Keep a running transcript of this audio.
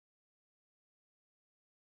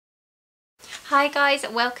Hi guys,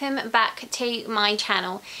 welcome back to my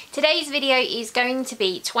channel. Today's video is going to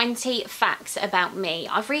be 20 facts about me.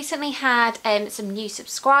 I've recently had some new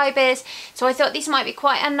subscribers, so I thought this might be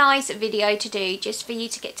quite a nice video to do just for you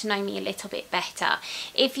to get to know me a little bit better.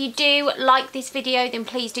 If you do like this video, then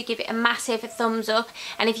please do give it a massive thumbs up,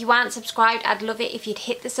 and if you aren't subscribed, I'd love it if you'd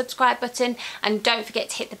hit the subscribe button, and don't forget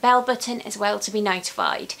to hit the bell button as well to be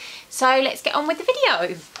notified. So let's get on with the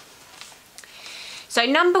video. So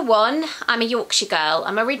number one, I'm a Yorkshire girl.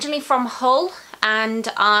 I'm originally from Hull and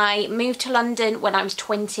I moved to London when I was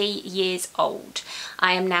 20 years old.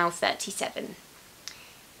 I am now 37.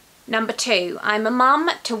 Number two, I'm a mum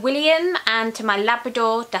to William and to my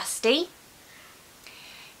Labrador Dusty.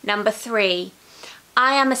 Number three,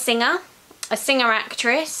 I am a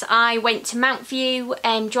singer-actress. I went to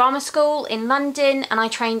Mountview Drama School in London and I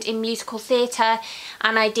trained in musical theatre,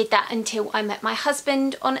 and I did that until I met my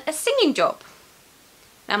husband on a singing job.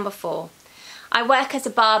 Number four, I work as a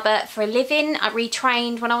barber for a living. I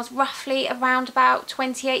retrained when I was roughly around about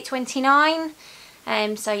 28, 29.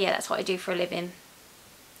 So yeah, that's what I do for a living.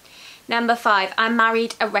 Number five, I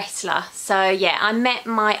married a wrestler. So yeah, I met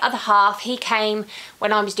my other half. He came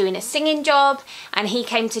when I was doing a singing job and he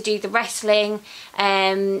came to do the wrestling.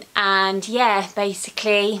 And yeah,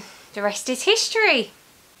 basically the rest is history.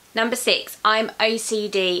 Number six, I'm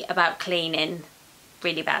OCD about cleaning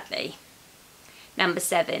really badly. Number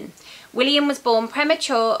seven, William was born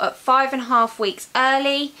premature at 5.5 weeks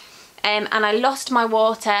early, and I lost my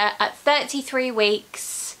water at 33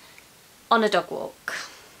 weeks on a dog walk.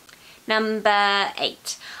 Number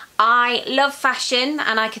eight, I love fashion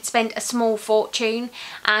and I could spend a small fortune,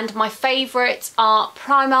 and my favourites are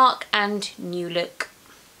Primark and New Look.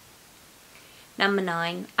 Number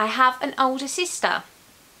nine, I have an older sister.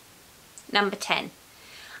 Number 10,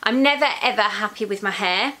 I'm never ever happy with my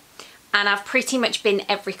hair. And I've pretty much been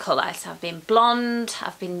every colour. So I've been blonde,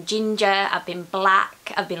 I've been ginger, I've been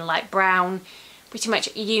black, I've been light brown, pretty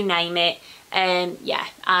much you name it. Yeah,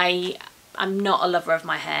 I'm not a lover of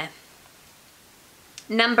my hair.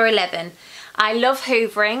 Number 11, I love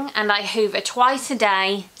hoovering, and I hoover twice a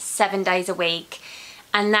day, 7 days a week.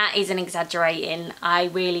 And that isn't exaggerating. I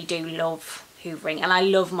really do love hoovering, and I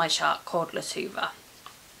love my Shark cordless hoover.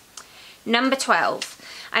 Number 12,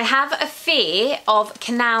 I have a fear of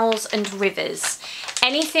canals and rivers.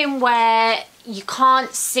 Anything where you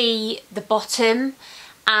can't see the bottom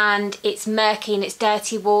and it's murky and it's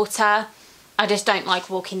dirty water, I just don't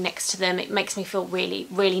like walking next to them. It makes me feel really,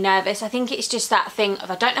 really nervous. I think it's just that thing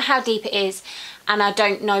of I don't know how deep it is and I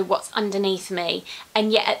don't know what's underneath me.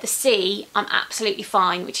 And yet at the sea, I'm absolutely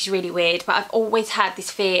fine, which is really weird. But I've always had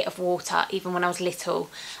this fear of water. Even when I was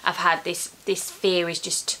little, I've had this fear is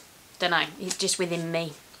just, don't know, it's just within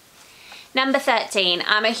me. Number 13,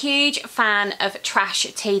 I'm a huge fan of trash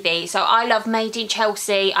TV. So I love Made in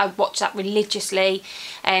Chelsea. I watch that religiously.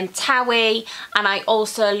 Towie, and I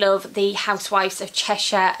also love the Housewives of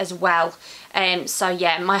Cheshire as well. So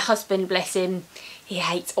yeah, my husband, bless him, he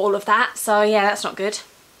hates all of that. So yeah, that's not good.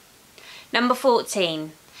 Number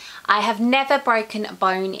 14, I have never broken a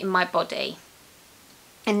bone in my body.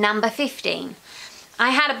 And number 15,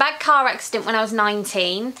 I had a bad car accident when I was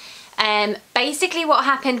 19. Basically what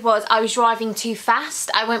happened was I was driving too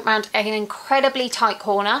fast. I went round an incredibly tight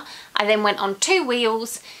corner. I then went on two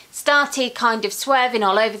wheels, started kind of swerving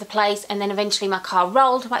all over the place, and then eventually my car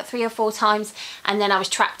rolled about 3 or 4 times, and then I was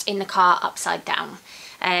trapped in the car upside down.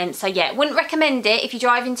 So yeah, wouldn't recommend it. If you're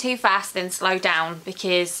driving too fast, then slow down,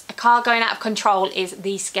 because a car going out of control is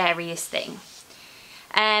the scariest thing.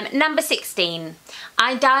 Number 16,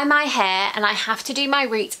 I dye my hair and I have to do my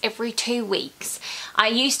roots every 2 weeks. I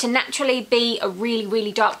used to naturally be a really,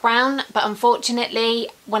 really dark brown, but unfortunately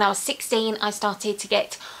when I was 16 I started to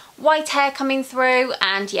get white hair coming through,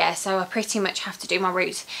 and yeah, so I pretty much have to do my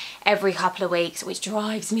roots every couple of weeks, which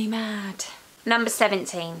drives me mad. Number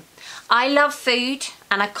 17, I love food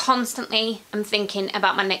and I constantly am thinking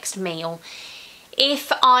about my next meal.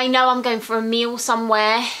 If I know I'm going for a meal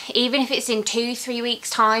somewhere, even if it's in 2-3 weeks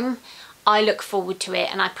time, I look forward to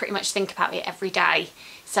it and I pretty much think about it every day.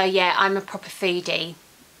 So yeah, I'm a proper foodie.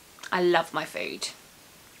 I love my food.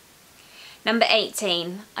 Number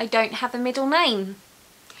 18, I don't have a middle name.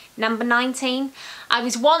 Number 19, I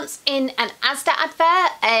was once in an Asda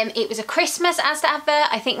advert. It was a Christmas Asda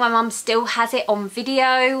advert. I think my mum still has it on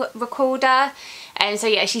video recorder. So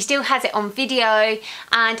yeah, she still has it on video,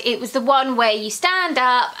 and it was the one where you stand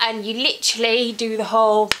up and you literally do the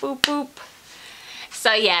whole boop boop.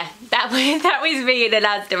 So yeah, that was me in an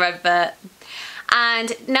Asda advert.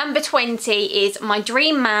 And number 20 is my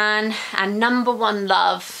dream man and number one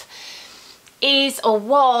love. is or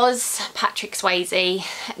was Patrick Swayze.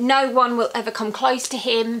 No one will ever come close to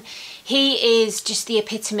him. He is just the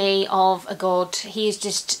epitome of a god. He is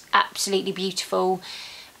just absolutely beautiful,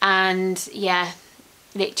 and yeah,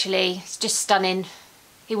 literally, it's just stunning.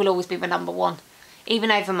 He will always be my number one,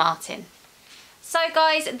 even over Martin. So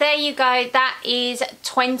guys, there you go. That is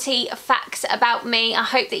 20 facts about me. I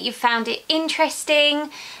hope that you found it interesting.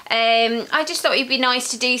 I just thought it'd be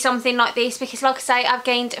nice to do something like this because, like I say, I've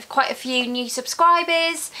gained quite a few new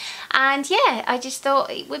subscribers, and yeah, I just thought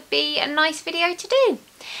it would be a nice video to do.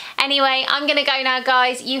 Anyway, I'm gonna go now,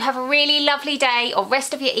 guys. You have a really lovely day or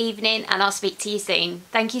rest of your evening, and I'll speak to you soon.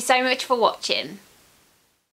 Thank you so much for watching.